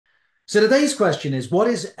So today's question is, what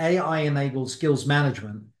is AI-enabled skills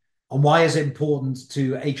management and why is it important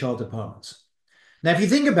to HR departments? Now, if you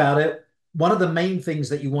think about it, one of the main things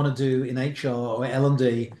that you want to do in HR or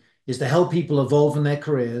L&D is to help people evolve in their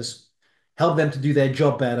careers, help them to do their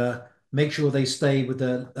job better, make sure they stay with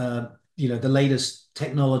the latest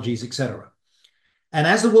technologies, etc. And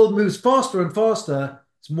as the world moves faster and faster,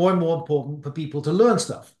 it's more and more important for people to learn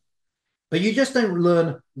stuff. But you just don't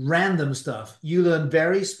learn random stuff. You learn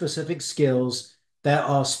very specific skills that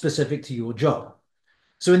are specific to your job.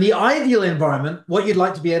 So in the ideal environment, what you'd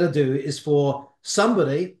like to be able to do is for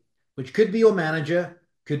somebody, which could be your manager,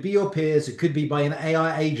 could be your peers, it could be by an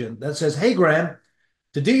AI agent that says, hey, Graham,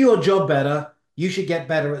 to do your job better, you should get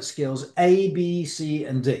better at skills A, B, C,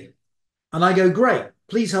 and D. And I go, great,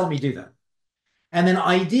 please help me do that. And then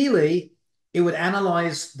ideally, it would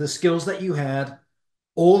analyze the skills that you had,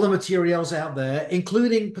 all the materials out there,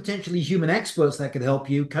 including potentially human experts that could help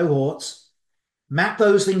you, cohorts, map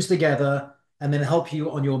those things together, and then help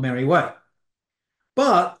you on your merry way.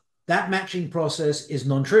 But that matching process is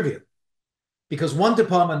non-trivial because one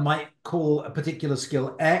department might call a particular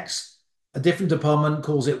skill X, a different department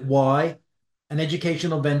calls it Y, an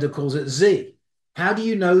educational vendor calls it Z. How do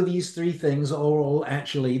you know these three things are all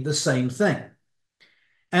actually the same thing?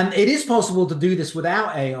 And it is possible to do this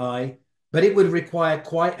without AI, but it would require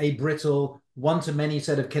quite a brittle one-to-many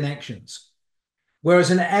set of connections. Whereas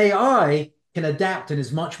an AI can adapt and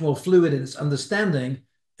is much more fluid in its understanding,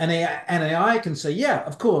 and an AI can say, yeah,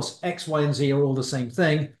 of course, X, Y, and Z are all the same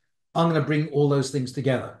thing. I'm going to bring all those things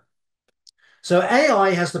together. So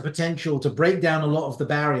AI has the potential to break down a lot of the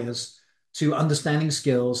barriers to understanding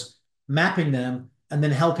skills, mapping them, and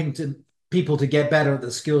then helping people to get better at the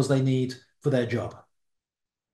skills they need for their job.